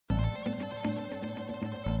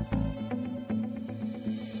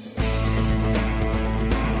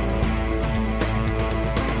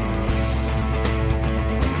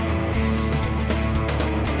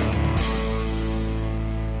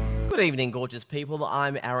evening, gorgeous people.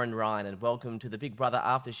 I'm Aaron Ryan, and welcome to the Big Brother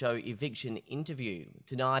After Show Eviction interview.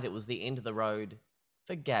 Tonight, it was the end of the road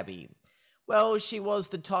for Gabbie. Well, she was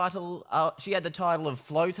the title. She had the title of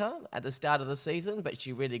floater at the start of the season, but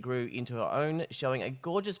she really grew into her own, showing a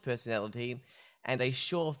gorgeous personality and a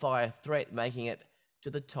surefire threat, making it to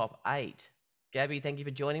the top 8. Gabbie, thank you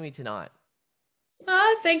for joining me tonight.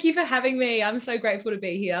 Thank you for having me. I'm so grateful to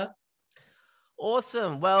be here.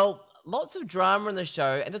 Awesome. Well, lots of drama in the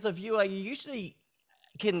show, and as a viewer, you usually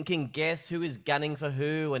can guess who is gunning for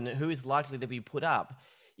who and who is likely to be put up.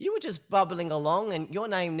 You were just bubbling along, and your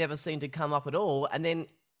name never seemed to come up at all, and then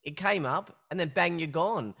it came up, and then bang, you're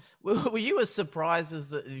gone. Were you as surprised as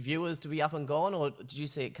the viewers to be up and gone, or did you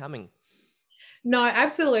see it coming? No,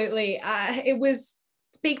 absolutely. It was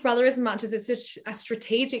Big Brother, as much as it's a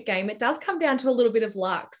strategic game, it does come down to a little bit of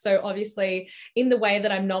luck. So obviously, in the way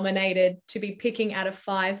that I'm nominated to be picking out of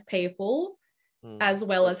 5 people, as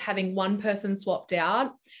well as having one person swapped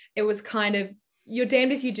out, it was kind of, you're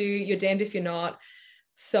damned if you do, you're damned if you're not.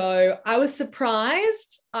 So I was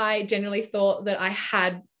surprised. I genuinely thought that I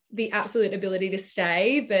had the absolute ability to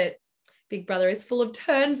stay, but Big Brother is full of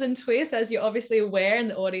turns and twists, as you're obviously aware, and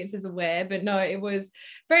the audience is aware. But no, it was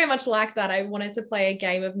very much like that. I wanted to play a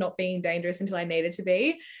game of not being dangerous until I needed to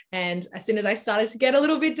be. And as soon as I started to get a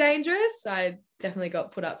little bit dangerous, I definitely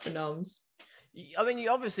got put up for noms. I mean, you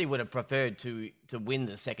obviously would have preferred to win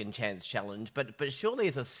the second chance challenge, but surely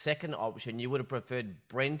as a second option, you would have preferred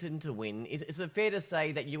Brenton to win. Is it fair to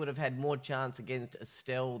say that you would have had more chance against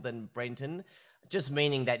Estelle than Brenton? Just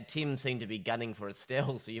meaning that Tim seemed to be gunning for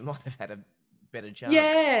Estelle, so you might have had a better chance.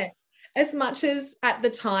 Yeah. As much as at the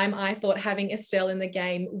time I thought having Estelle in the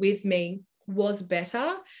game with me was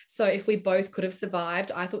better. So if we both could have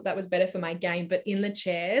survived, I thought that was better for my game. But in the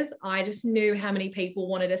chairs, I just knew how many people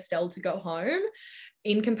wanted Estelle to go home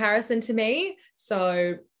in comparison to me.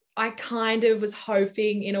 So I kind of was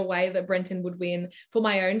hoping in a way that Brenton would win for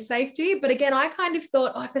my own safety. But again, I kind of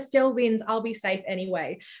thought, if Estelle wins, I'll be safe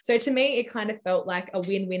anyway. So to me, it kind of felt like a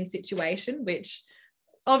win-win situation, which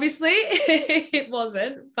obviously it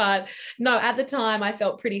wasn't. But no, at the time, I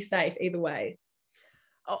felt pretty safe either way.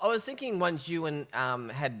 I was thinking once you and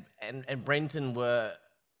Brenton were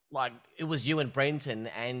like, it was you and Brenton,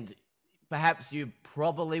 and perhaps you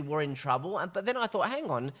probably were in trouble. But then I thought, hang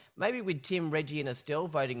on, maybe with Tim, Reggie, and Estelle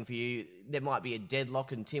voting for you, there might be a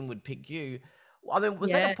deadlock and Tim would pick you. I mean,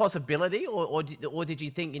 was that a possibility, or did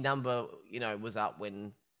you think your number, was up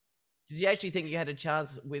when? Did you actually think you had a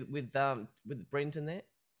chance with Brenton there?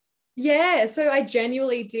 Yeah, so I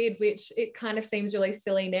genuinely did, which it kind of seems really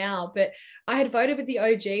silly now, but I had voted with the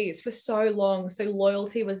OGs for so long, so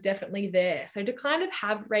loyalty was definitely there. So to kind of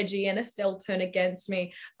have Reggie and Estelle turn against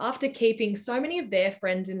me after keeping so many of their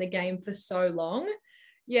friends in the game for so long,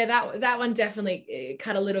 yeah, that one definitely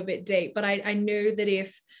cut a little bit deep. But I knew that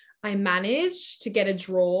if I managed to get a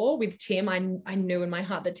draw with Tim, I knew in my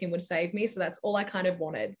heart that Tim would save me. So that's all I kind of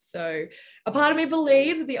wanted. So a part of me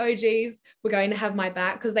believed the OGs were going to have my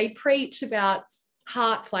back because they preach about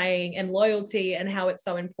heart playing and loyalty and how it's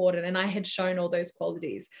so important. And I had shown all those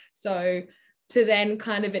qualities. So to then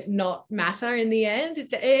kind of it not matter in the end,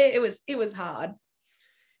 it was hard.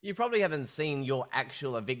 You probably haven't seen your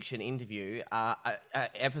actual eviction interview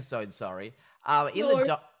episode. Sorry,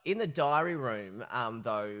 in the diary room,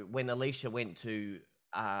 though, when Alicia went to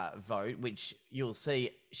vote, which you'll see,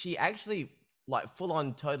 she actually like full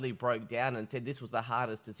on totally broke down and said this was the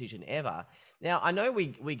hardest decision ever. Now I know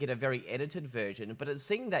we get a very edited version, but it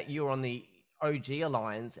seemed that you were on the OG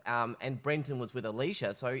alliance, and Brenton was with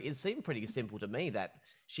Alicia, so it seemed pretty simple to me that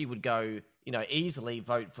she would go, easily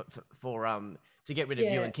vote for to get rid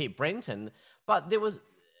of you and keep Brenton. But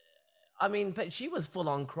but she was full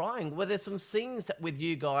on crying. Were there some scenes with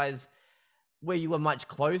you guys where you were much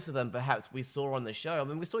closer than perhaps we saw on the show? I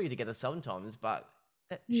mean, we saw you together sometimes, but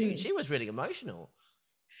she was really emotional.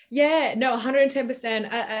 Yeah, no,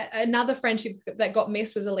 110%. Another friendship that got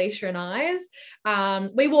missed was Alicia and I's.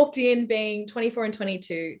 We walked in being 24 and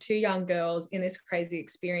 22, 2 young girls in this crazy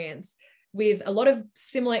experience with a lot of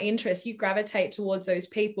similar interests. You gravitate towards those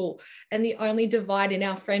people. And the only divide in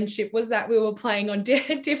our friendship was that we were playing on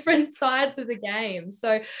different sides of the game.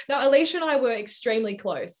 So no, Alicia and I were extremely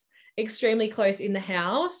close in the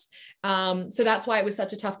house. So that's why it was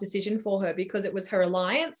such a tough decision for her, because it was her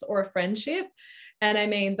alliance or a friendship. And I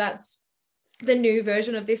mean, that's the new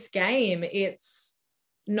version of this game. It's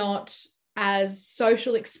not as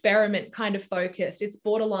social experiment kind of focused. It's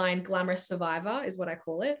borderline glamorous survivor is what I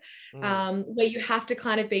call it, where you have to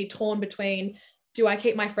kind of be torn between, do I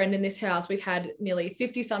keep my friend in this house? We've had nearly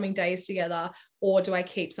 50 something days together, or do I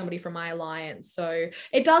keep somebody from my alliance? So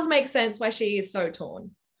it does make sense why she is so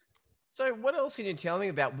torn. So, what else can you tell me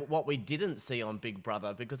about what we didn't see on Big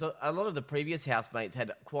Brother? Because a lot of the previous housemates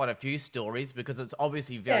had quite a few stories because it's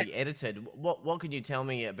obviously Yeah. very edited. What can you tell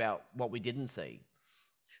me about what we didn't see?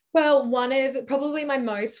 Well, one of probably my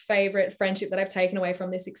most favorite friendship that I've taken away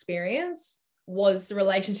from this experience was the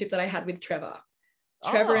relationship that I had with Trevor.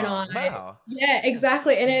 Trevor and Oh, I, wow. yeah,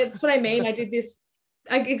 exactly. And it's what I mean. I did this,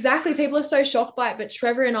 exactly. People are so shocked by it, but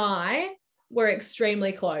Trevor and I were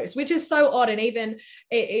extremely close, which is so odd. And even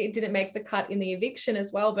it didn't make the cut in the eviction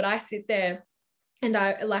as well. But I sit there and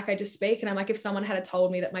I just speak and I'm like, if someone had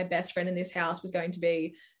told me that my best friend in this house was going to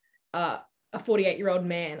be a 48-year-old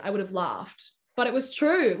man, I would have laughed. But it was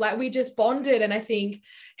true. Like we just bonded. And I think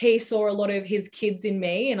he saw a lot of his kids in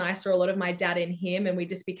me and I saw a lot of my dad in him. And we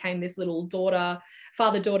just became this little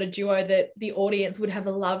father-daughter duo that the audience would have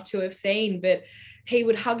loved to have seen. But he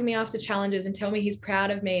would hug me after challenges and tell me he's proud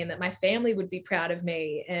of me and that my family would be proud of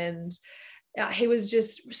me. And he was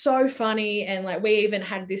just so funny. And like we even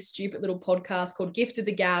had this stupid little podcast called Gifted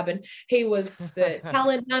the Gab, and he was the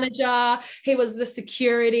talent manager, he was the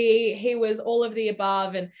security, he was all of the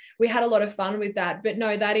above, and we had a lot of fun with that. But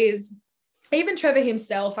no, that is, even Trevor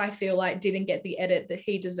himself, I feel like didn't get the edit that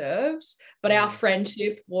he deserved, but our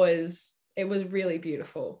friendship was really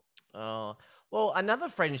beautiful. Oh, well, another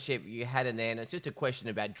friendship you had in there, and it's just a question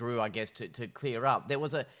about Drew, I guess, to clear up. There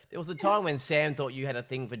was a time when Sam thought you had a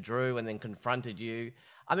thing for Drew and then confronted you.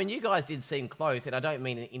 I mean, you guys did seem close, and I don't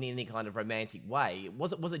mean in any kind of romantic way.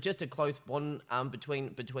 Was it just a close bond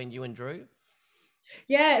between you and Drew?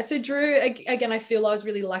 Yeah, so Drew, again, I feel I was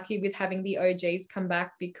really lucky with having the OGs come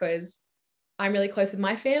back because I'm really close with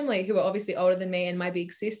my family, who are obviously older than me, and my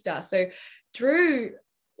big sister. So Drew,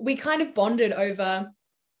 we kind of bonded over,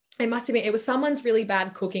 it must have been, it was someone's really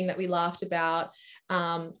bad cooking that we laughed about,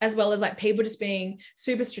 as well as like people just being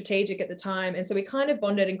super strategic at the time. And so we kind of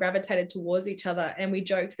bonded and gravitated towards each other. And we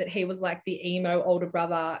joked that he was like the emo older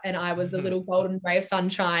brother and I was the little golden ray of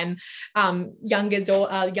sunshine,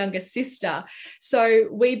 younger sister. So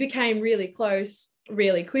we became really close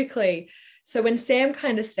really quickly. So when Sam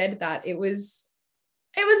kind of said that, it was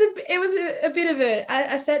a bit of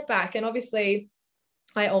a setback. And obviously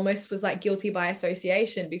I almost was like guilty by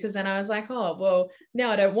association, because then I was like, oh, well,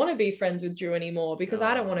 now I don't want to be friends with Drew anymore because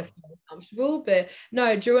I don't want to feel uncomfortable. But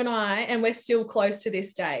no, Drew and we're still close to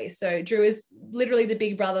this day. So Drew is literally the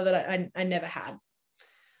big brother that I never had.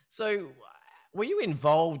 So, were you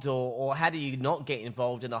involved, or how do you not get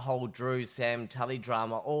involved in the whole Drew Sam Tully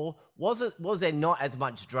drama, or was there not as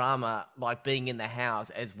much drama like being in the house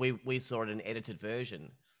as we saw it in an edited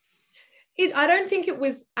version? I don't think it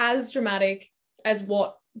was as dramatic as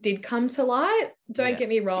what did come to light. Don't Yeah. get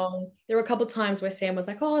me wrong. There were a couple of times where Sam was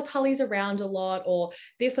like, oh, Tully's around a lot or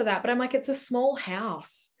this or that. But I'm like, it's a small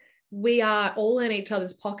house. We are all in each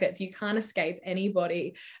other's pockets. You can't escape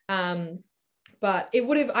anybody. But it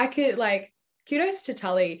would have, I could like, kudos to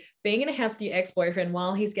Tully being in a house with your ex-boyfriend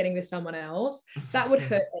while he's getting with someone else. That would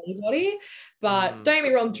hurt anybody. But don't get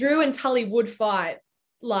me wrong, Drew and Tully would fight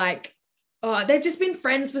like, oh, they've just been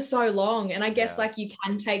friends for so long. And I guess like you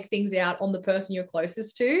can take things out on the person you're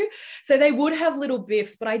closest to. So they would have little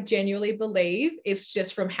biffs, but I genuinely believe it's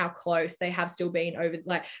just from how close they have still been over,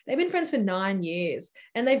 like they've been friends for 9 years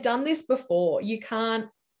and they've done this before. You can't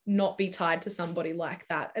not be tied to somebody like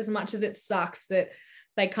that, as much as it sucks that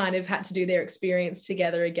they kind of had to do their experience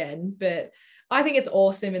together again. But I think it's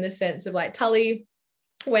awesome in the sense of like Tully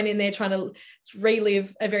went in there trying to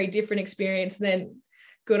relive a very different experience, and then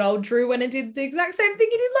good old Drew went and did the exact same thing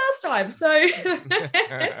he did last time. So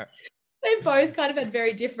they both kind of had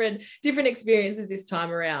very different experiences this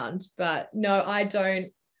time around. But no,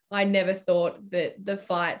 I never thought that the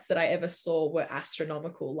fights that I ever saw were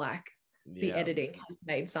astronomical like the editing has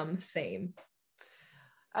made some seem.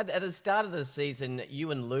 At the start of the season,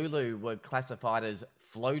 you and Lulu were classified as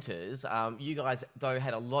floaters. You guys, though,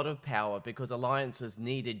 had a lot of power because alliances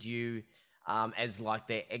needed you as like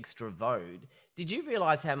their extra vote. Did you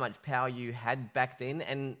realize how much power you had back then?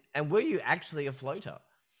 And were you actually a floater?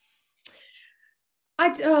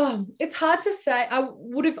 It's hard to say.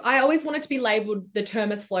 I always wanted to be labeled the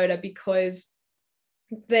term as floater because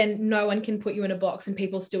then no one can put you in a box and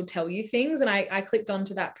people still tell you things. And I clicked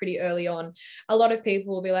onto that pretty early on. A lot of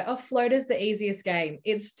people will be like, oh, floater's the easiest game.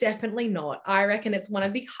 It's definitely not. I reckon it's one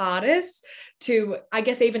of the hardest to, I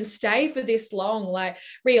guess, even stay for this long. Like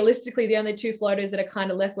realistically, the only 2 floaters that are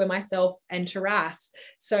kind of left were myself and Taras.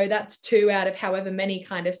 So that's 2 out of however many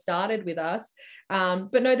kind of started with us.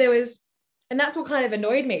 But no, there was, and that's what kind of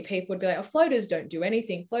annoyed me. People would be like, oh, floaters don't do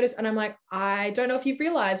anything. Floaters. And I'm like, I don't know if you've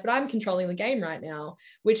realized, but I'm controlling the game right now,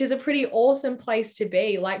 which is a pretty awesome place to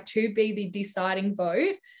be, like to be the deciding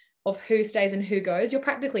vote. of who stays and who goes, you're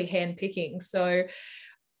practically hand picking. So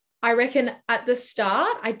I reckon at the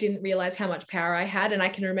start, I didn't realize how much power I had. And I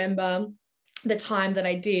can remember the time that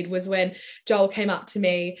I did was when Joel came up to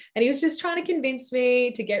me and he was just trying to convince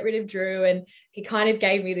me to get rid of Drew. And he kind of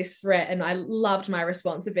gave me this threat. And I loved my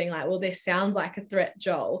response of being like, well, this sounds like a threat,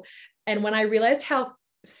 Joel. And when I realized how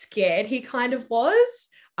scared he kind of was,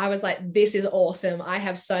 I was like, this is awesome. I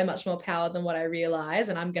have so much more power than what I realize,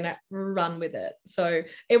 and I'm going to run with it. So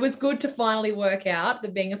it was good to finally work out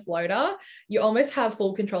that being a floater, you almost have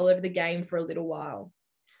full control over the game for a little while.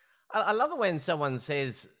 I love it when someone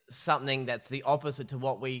says something that's the opposite to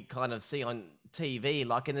what we kind of see on TV,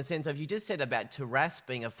 like in the sense of you just said about Taras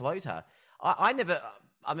being a floater. I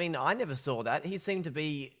never saw that. He seemed to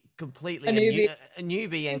be completely a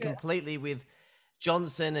newbie and completely with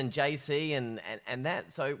Johnson and JC and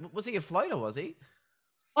that. So was he a floater, was he?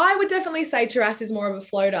 I would definitely say Taras is more of a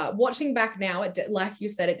floater. Watching back now, like you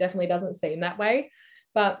said, it definitely doesn't seem that way.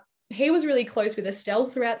 But he was really close with Estelle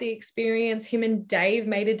throughout the experience. Him and Dave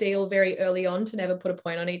made a deal very early on to never put a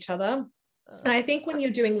point on each other. And I think when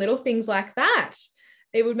you're doing little things like that,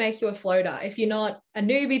 it would make you a floater. If you're not a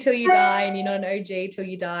newbie till you die and you're not an OG till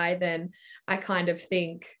you die, then I kind of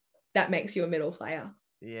think that makes you a middle player.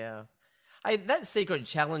 Yeah. Hey, that secret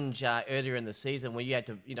challenge earlier in the season where you had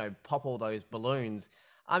to, pop all those balloons.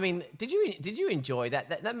 I mean, did you enjoy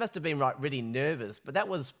that? That must have been really nervous, but that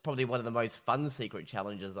was probably one of the most fun secret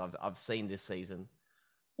challenges I've seen this season.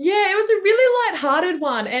 Yeah, it was a really lighthearted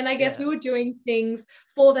one. And I guess we were doing things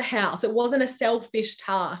for the house. It wasn't a selfish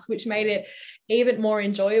task, which made it even more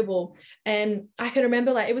enjoyable. And I can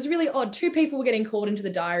remember it was really odd. 2 people were getting called into the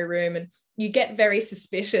diary room, and you get very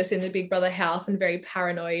suspicious in the Big Brother house and very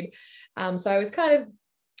paranoid. So I was kind of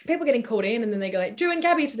people getting called in, and then they go like, Drew and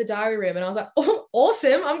Gabbie to the diary room. And I was like, oh,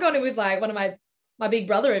 awesome. I'm going with one of my big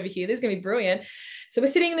brother over here. This is going to be brilliant. So we're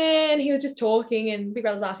sitting there and he was just talking and Big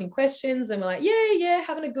Brother's asking questions and we're like, yeah,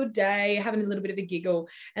 having a good day, having a little bit of a giggle.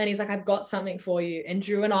 And he's like, I've got something for you. And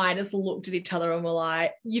Drew and I just looked at each other and we're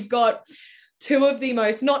like, you've got 2 of the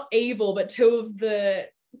most, not evil, but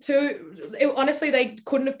honestly, they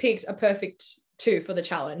couldn't have picked a perfect 2 for the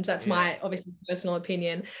challenge. That's my obviously personal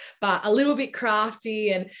opinion, but a little bit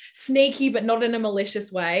crafty and sneaky, but not in a malicious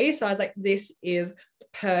way. So I was like, this is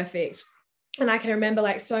perfect. And I can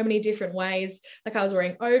remember so many different ways. I was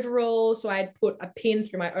wearing overalls, so I'd put a pin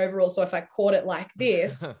through my overall. So if I caught it like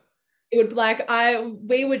this, it would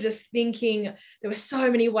we were just thinking there were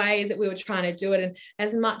so many ways that we were trying to do it. And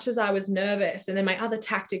as much as I was nervous, and then my other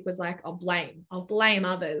tactic was I'll blame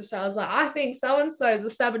others. So I was like, I think so-and-so is a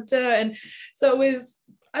saboteur. And so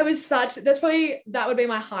that would be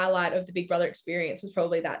my highlight of the Big Brother experience, was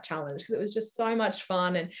probably that challenge, because it was just so much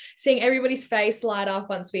fun, and seeing everybody's face light up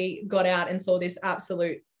once we got out and saw this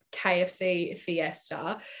absolute KFC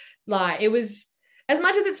fiesta. It was, as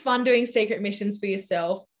much as it's fun doing secret missions for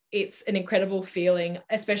yourself, it's an incredible feeling,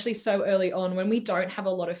 especially so early on when we don't have a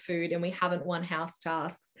lot of food and we haven't won house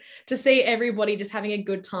tasks, to see everybody just having a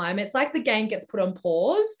good time. It's like the game gets put on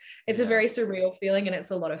pause. It's a very surreal feeling, and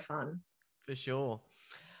it's a lot of fun. For sure.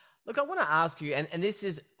 Look, I want to ask you, and this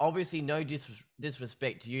is obviously no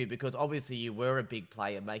disrespect to you, because obviously you were a big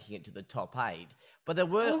player making it to the top 8, but there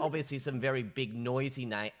were obviously some very big noisy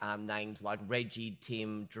names like Reggie,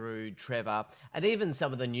 Tim, Drew, Trevor, and even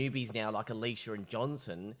some of the newbies now like Alicia and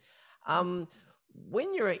Johnson.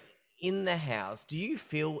 When you're in the house, do you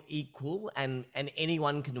feel equal and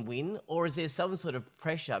anyone can win, or is there some sort of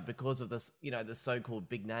pressure because of this, the so-called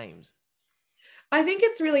big names? I think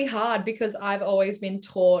it's really hard because I've always been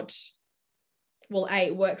taught,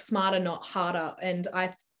 work smarter, not harder. And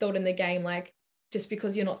I thought in the game, just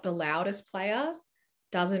because you're not the loudest player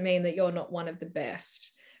doesn't mean that you're not one of the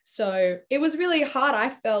best. So it was really hard. I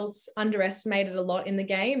felt underestimated a lot in the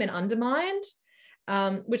game and undermined,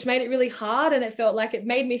 which made it really hard. And it felt like it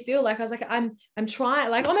made me feel like I was I'm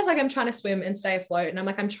trying, almost like I'm trying to swim and stay afloat. And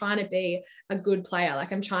I'm trying to be a good player.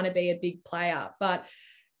 I'm trying to be a big player, but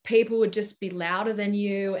people would just be louder than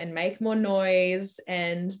you and make more noise,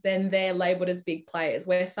 and then they're labeled as big players,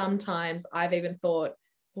 where sometimes I've even thought,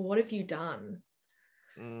 well, what have you done?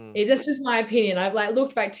 It's just is my opinion. I've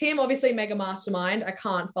looked back. Tim, obviously mega mastermind. I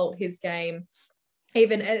can't fault his game.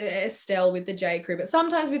 Even Estelle with the J crew, but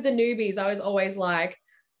sometimes with the newbies, I was always like,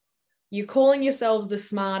 you're calling yourselves the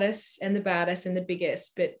smartest and the baddest and the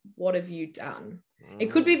biggest, but what have you done?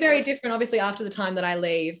 It could be very different, obviously, after the time that I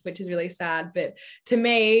leave, which is really sad. But to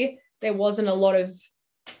me, there wasn't a lot of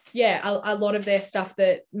their stuff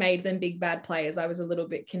that made them big bad players. I was a little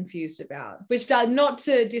bit confused about, which does not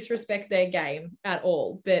to disrespect their game at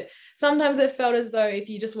all. But sometimes it felt as though if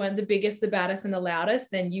you just weren't the biggest, the baddest, and the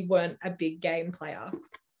loudest, then you weren't a big game player.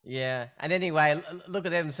 Yeah, and anyway, look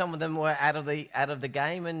at them. Some of them were out of the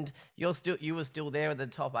game, and you were still there at the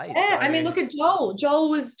top eight. Yeah, I mean, So, look at Joel. Joel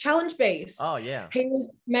was challenge beast. oh yeah, He was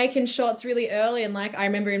making shots really early, and like I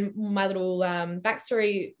remember in my little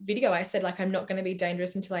backstory video, I said like I'm not going to be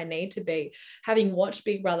dangerous until I need to be. Having watched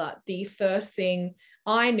Big Brother, the first thing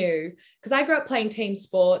I knew, because I grew up playing team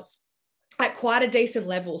sports at quite a decent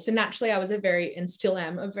level, so naturally I was and still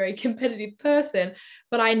am a very competitive person.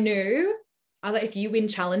 But I knew I was like, if you win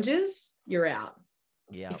challenges, you're out.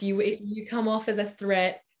 yeah, If you come off as a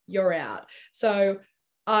threat, you're out. So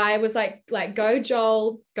I was like, go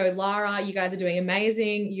Joel, go Lara. You guys are doing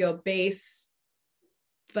amazing. You're beasts,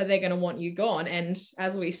 but they're going to want you gone. And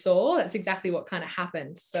as we saw, that's exactly what kind of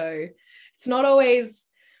happened. So it's not always.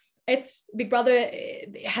 It's Big Brother.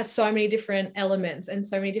 It has so many different elements and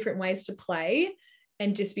so many different ways to play.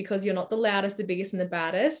 And just because you're not the loudest, the biggest, and the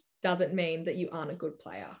baddest doesn't mean that you aren't a good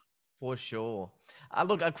player. for sure.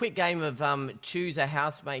 Look, a quick game of choose a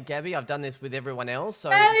housemate, Gabby. I've done this with everyone else. So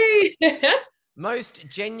Hey! most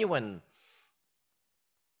genuine.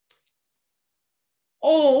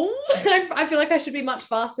 Oh, I feel like I should be much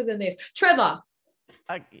faster than this. Trevor.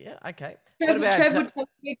 Yeah, okay. Trev, What about Trev would tell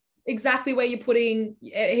you exactly where you're putting.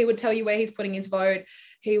 He would tell you where he's putting his vote.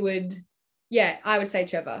 He would, yeah, I would say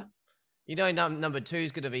Trevor. you know, number two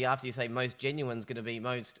is going to be after you say most genuine is going to be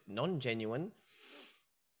most non-genuine.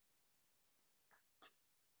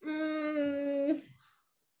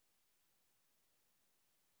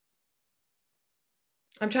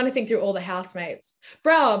 I'm trying to think through all the housemates.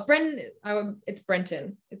 Bro, it's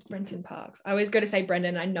Brenton. It's Brenton Parks. I always go to say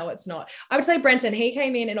Brendan. I know it's not. I would say Brenton. He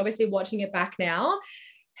came in and obviously watching it back now,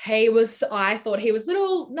 I thought he was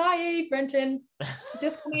little naive, Brenton.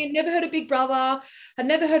 Just coming in, never heard of Big Brother, had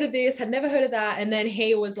never heard of this, had never heard of that. And then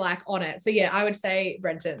he was like on it. So yeah, I would say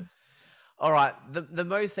Brenton. All right, the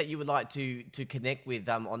most that you would like to connect with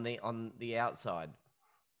on the outside.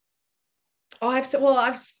 Oh, I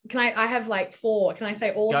have like 4. Can I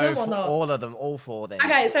say all of them or not? All of them, all 4 then.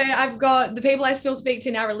 Okay, so I've got the people I still speak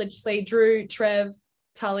to now religiously: Drew, Trev,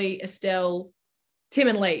 Tully, Estelle, Tim,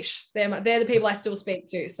 and Leash. They're the people I still speak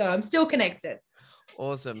to. So I'm still connected.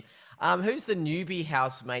 Awesome. Who's the newbie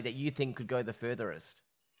housemate that you think could go the furthest?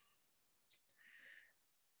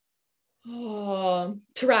 Oh,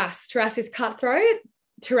 Taras. Taras is cutthroat.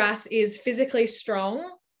 Taras is physically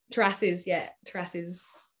strong. Taras is,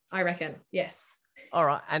 I reckon, yes. All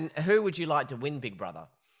right. And who would you like to win Big Brother?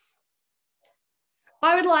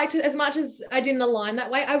 I would like to, as much as I didn't align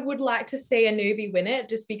that way, I would like to see a newbie win it,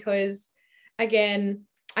 just because, again,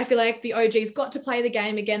 I feel like the OGs got to play the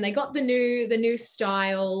game again. They got the new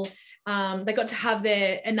style. They got to have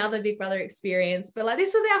another Big Brother experience, but like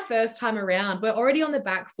this was our first time around. We're already on the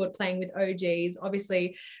back foot playing with OGs.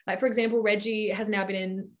 Obviously, like for example, Reggie has now been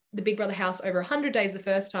in the Big Brother house over 100 days the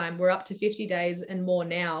first time. We're up to 50 days and more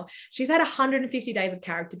now. She's had 150 days of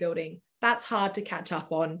character building. That's hard to catch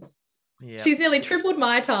up on. Yep. She's nearly tripled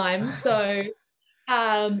my time. So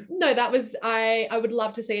no, that was, I would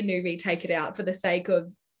love to see a newbie take it out for the sake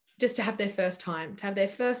of just to have their first time, to have their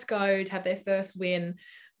first go, to have their first win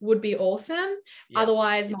would be awesome. Yep.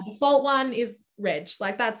 Otherwise, my default one is Reg.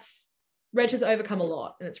 Like Reg has overcome a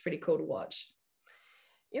lot and it's pretty cool to watch.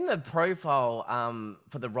 In the profile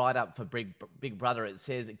for the write-up for Big Brother, it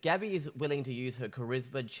says, Gabbie is willing to use her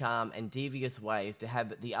charisma, charm, and devious ways to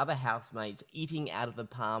have the other housemates eating out of the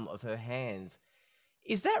palm of her hands.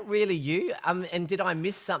 Is that really you? And did I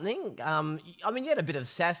miss something? I mean, you had a bit of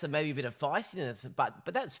sass and maybe a bit of feistiness, but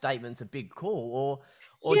that statement's a big call.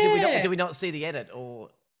 Or did we not see the edit? Or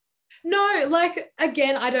no, like,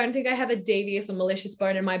 again, I don't think I have a devious or malicious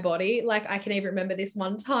bone in my body. Like, I can even remember this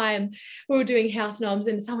one time we were doing house noms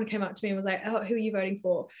and someone came up to me and was like, oh, who are you voting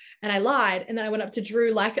for? And I lied. And then I went up to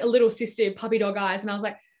Drew like a little sister, puppy dog eyes. And I was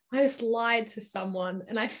like, I just lied to someone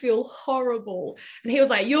and I feel horrible. And he was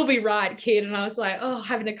like, you'll be right, kid. And I was like, oh,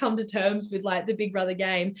 having to come to terms with like the Big Brother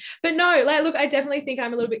game. But no, like, look, I definitely think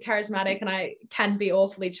I'm a little bit charismatic and I can be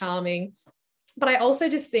awfully charming. But I also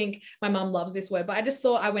just think my mum loves this word, but I just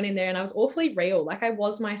thought I went in there and I was awfully real. Like I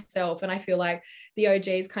was myself. And I feel like the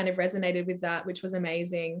OGs kind of resonated with that, which was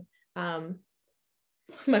amazing. My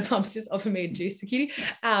mum's just offered me a juice to cutie.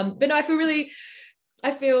 But no, I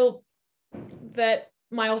feel that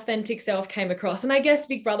my authentic self came across. And I guess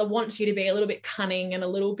Big Brother wants you to be a little bit cunning and a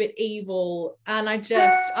little bit evil. And I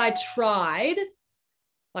tried,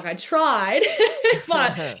 but I just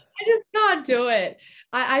can't do it.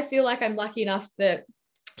 I feel like I'm lucky enough that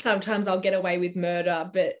sometimes I'll get away with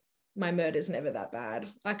murder, but my murder's never that bad.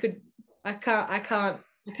 I can't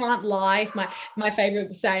lie. If my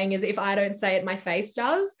favorite saying is, if I don't say it, my face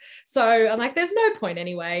does. So I'm like, there's no point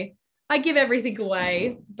anyway. I give everything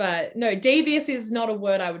away, but no, devious is not a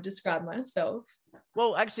word I would describe myself.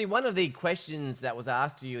 Well, actually, one of the questions that was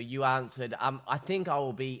asked to you, you answered, I think I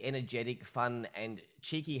will be energetic, fun, and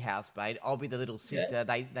cheeky housemaid. I'll be the little sister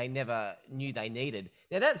they never knew they needed.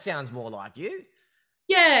 Now, that sounds more like you.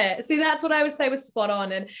 Yeah, see, that's what I would say was spot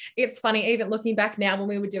on. And it's funny, even looking back now when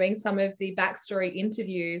we were doing some of the backstory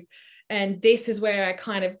interviews, and this is where I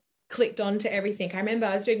kind of clicked onto everything. I remember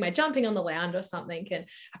I was doing my jumping on the lounge or something, and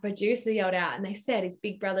a producer yelled out and they said, "Is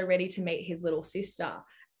Big Brother ready to meet his little sister?"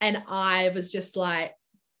 And I was just like,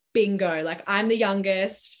 bingo, like I'm the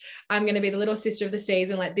youngest, I'm going to be the little sister of the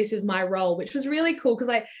season, like this is my role, which was really cool because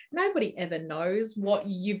like nobody ever knows what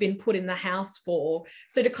you've been put in the house for.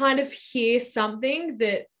 So to kind of hear something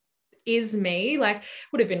that is me, like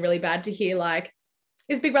would have been really bad to hear like,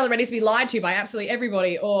 is Big Brother ready to be lied to by absolutely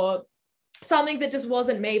everybody, or something that just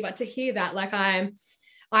wasn't me. But to hear that, like I'm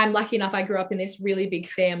lucky enough, I grew up in this really big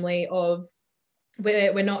family of,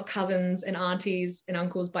 we're not cousins and aunties and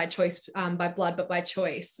uncles by choice, by blood, but by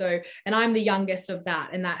choice. So, and I'm the youngest of that,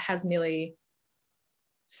 and that has nearly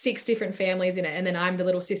 6 different families in it. And then I'm the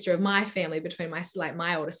little sister of my family between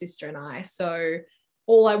my older sister and I. So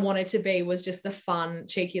all I wanted to be was just the fun,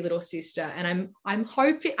 cheeky little sister. And I'm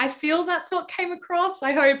hoping, I feel that's what came across.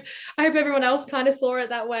 I hope everyone else kind of saw it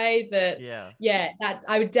that way. But yeah, that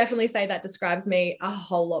I would definitely say that describes me a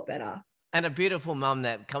whole lot better. And a beautiful mum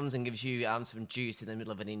that comes and gives you some juice in the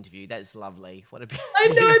middle of an interview. That's lovely. What a I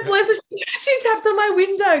know, bless her. She tapped on my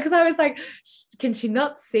window because I was like, can she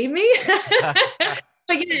not see me?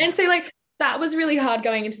 But yeah, and so like that was really hard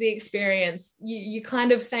going into the experience. You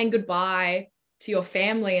kind of saying goodbye to your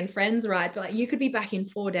family and friends, right? But like you could be back in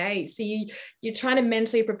 4 days. So you're trying to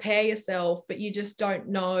mentally prepare yourself, but you just don't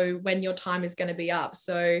know when your time is going to be up.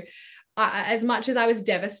 So as much as I was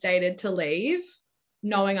devastated to leave,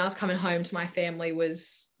 knowing I was coming home to my family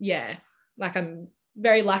was, yeah, like I'm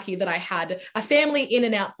very lucky that I had a family in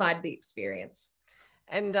and outside the experience.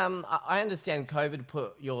 And I understand COVID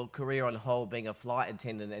put your career on hold being a flight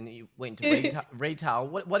attendant and you went to retail.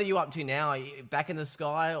 What are you up to now? Are you back in the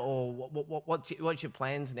sky, or what's your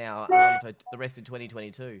plans now for the rest of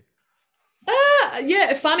 2022?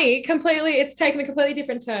 Yeah, funny, completely. It's taken a completely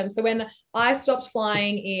different turn. So when I stopped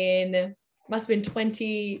flying in, must have been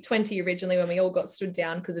 2020 originally, when we all got stood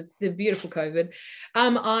down because of the beautiful COVID.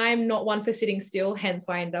 I'm not one for sitting still, hence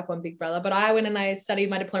why I ended up on Big Brother. But I went and I studied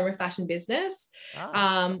my diploma of fashion business.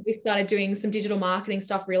 We started doing some digital marketing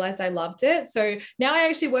stuff, realized I loved it. So now I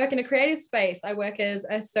actually work in a creative space. I work as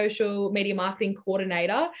a social media marketing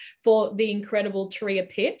coordinator for the incredible Taria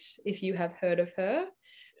Pitt, if you have heard of her.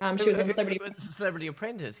 She was on Celebrity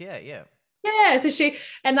Apprentice. Yeah. Yeah,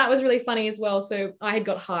 and that was really funny as well. So I had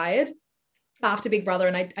got hired after Big Brother,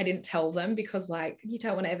 and I didn't tell them because like you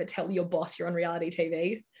don't want to ever tell your boss you're on reality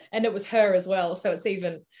TV, and it was her as well, so it's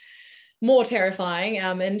even more terrifying.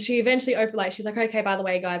 And she eventually opened, like she's like, okay, by the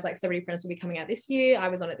way guys, like Celebrity Apprentice will be coming out this year, I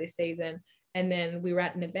was on it this season. And then we were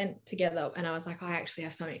at an event together and I was like, I actually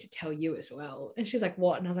have something to tell you as well. And she's like,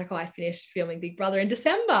 what? And I was like, oh, I finished filming Big Brother in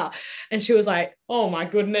December. And she was like, oh my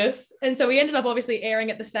goodness. And so we ended up obviously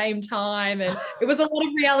airing at the same time. And it was a lot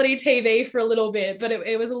of reality TV for a little bit, but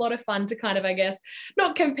it was a lot of fun to kind of, I guess,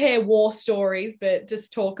 not compare war stories, but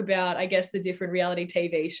just talk about, I guess, the different reality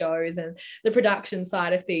TV shows and the production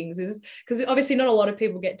side of things, is because obviously not a lot of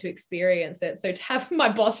people get to experience it. So to have my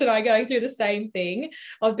boss and I going through the same thing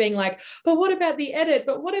of being like, but what about the edit?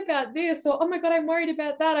 But what about this? Or, oh my God, I'm worried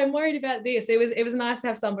about that. I'm worried about this. It was nice to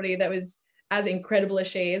have somebody that was as incredible as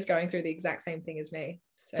she is going through the exact same thing as me.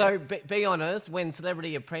 So be honest, when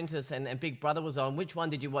Celebrity Apprentice and Big Brother was on, which one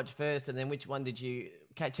did you watch first and then which one did you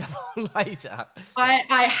catch up on later?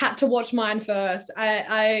 I had to watch mine first.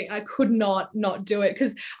 I could not do it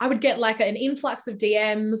because I would get like an influx of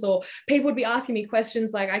DMs or people would be asking me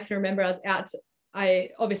questions. Like I can remember I was out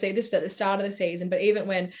obviously this was at the start of the season, but even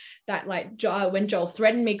when that when Joel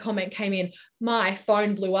threatened me comment came in, my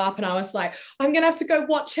phone blew up and I was like, I'm gonna have to go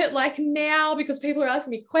watch it like now because people are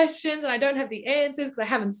asking me questions and I don't have the answers because I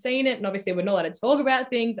haven't seen it, and obviously we're not allowed to talk about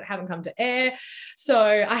things that haven't come to air.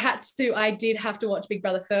 So I did have to watch Big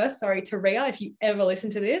Brother first. Sorry, Taria, if you ever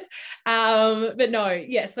listen to this. But no,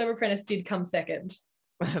 yeah, Celebrity Apprentice did come second.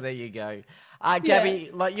 There you go.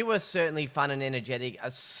 Gabbie, like you were certainly fun and energetic,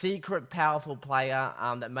 a secret powerful player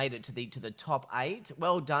that made it to the top 8.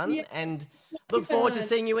 Well done, and look forward to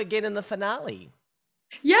seeing you again in the finale.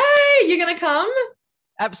 Yay! You're gonna come?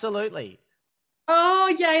 Absolutely.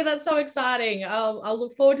 Oh, yay! That's so exciting. I'll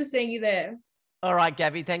look forward to seeing you there. All right,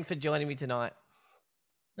 Gabbie, thanks for joining me tonight.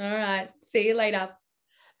 All right, see you later.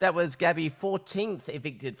 That was Gabbie, 14th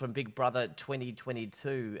evicted from Big Brother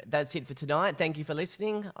 2022. That's it for tonight. Thank you for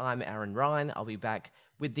listening. I'm Aaron Ryan. I'll be back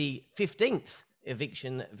with the 15th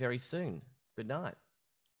eviction very soon. Good night.